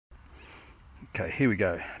Okay, here we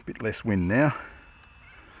go. A bit less wind now.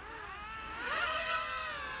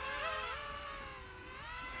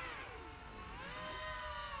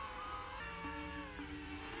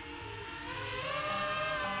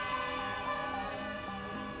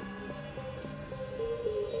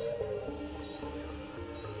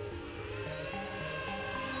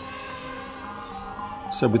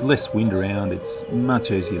 So with less wind around, it's much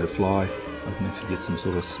easier to fly. I can actually get some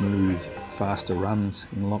sort of smooth, faster runs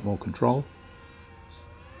in a lot more control.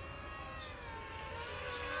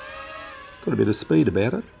 Got a bit of speed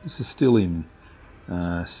about it. This is still in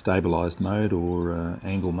stabilised mode or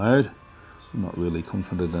angle mode. I'm not really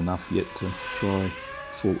confident enough yet to try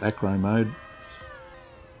full Acro mode.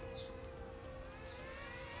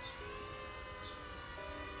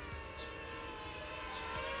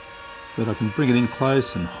 But I can bring it in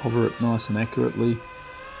close and hover it nice and accurately.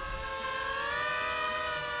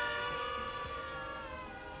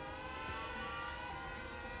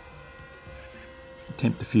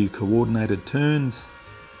 Attempt a few coordinated turns.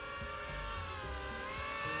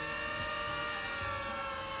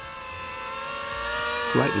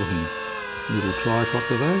 Great looking little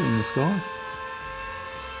tricopter though in the sky.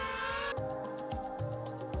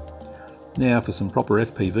 Now for some proper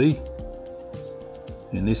FPV.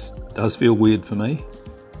 And this does feel weird for me.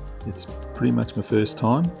 It's pretty much my first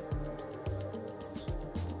time.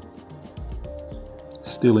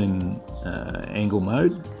 Still in angle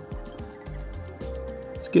mode.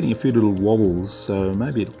 It's getting a few little wobbles, so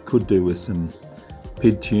maybe it could do with some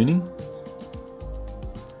PID tuning.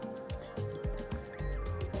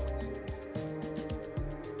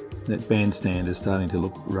 That bandstand is starting to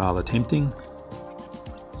look rather tempting.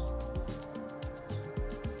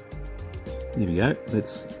 Here we go,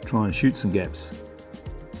 let's try and shoot some gaps.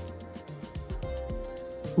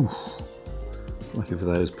 Ooh, lucky for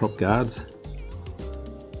those prop guards.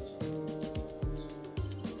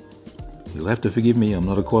 You'll have to forgive me, I'm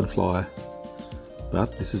not a quad flyer,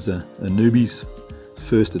 but this is a newbie's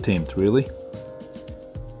first attempt really.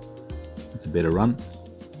 It's a better run.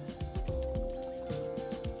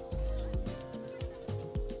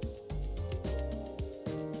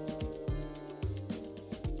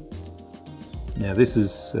 Now this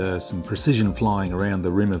is some precision flying around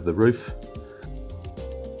the rim of the roof.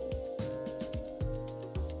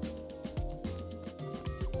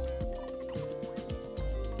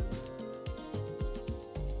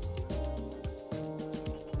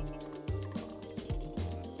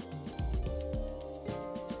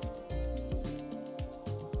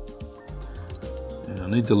 And I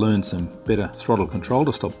need to learn some better throttle control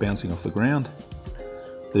to stop bouncing off the ground.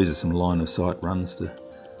 These are some line of sight runs to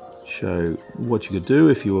show what you could do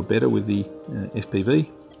if you were better with the FPV.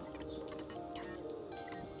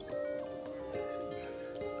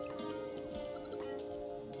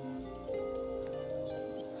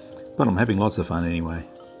 But I'm having lots of fun anyway.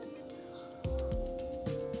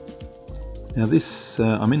 Now this,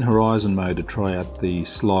 I'm in horizon mode to try out the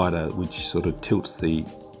slider which sort of tilts the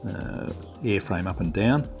airframe up and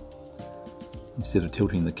down instead of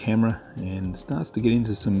tilting the camera, and starts to get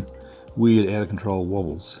into some weird out of control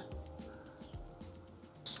wobbles.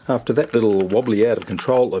 After that little wobbly out of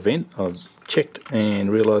control event, I've checked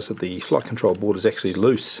and realised that the flight control board is actually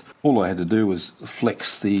loose. All I had to do was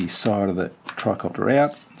flex the side of the tricopter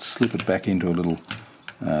out, slip it back into a little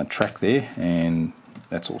track there, and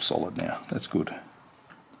that's all solid now. That's good.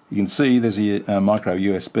 You can see there's a micro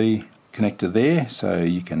USB connector there, so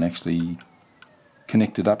you can actually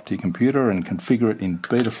connect it up to your computer and configure it in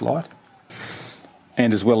Betaflight.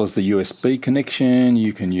 And as well as the USB connection,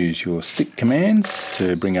 you can use your stick commands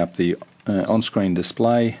to bring up the on-screen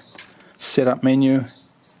display setup menu,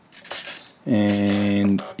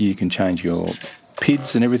 and you can change your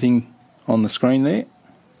PIDs and everything on the screen there,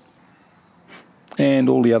 and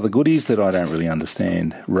all the other goodies that I don't really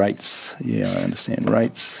understand. Rates, yeah, I understand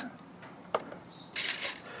rates,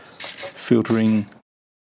 filtering.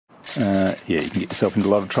 Yeah, you can get yourself into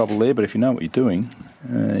a lot of trouble there, but if you know what you're doing,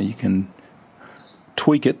 you can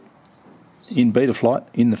tweak it in Betaflight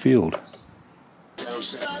in the field.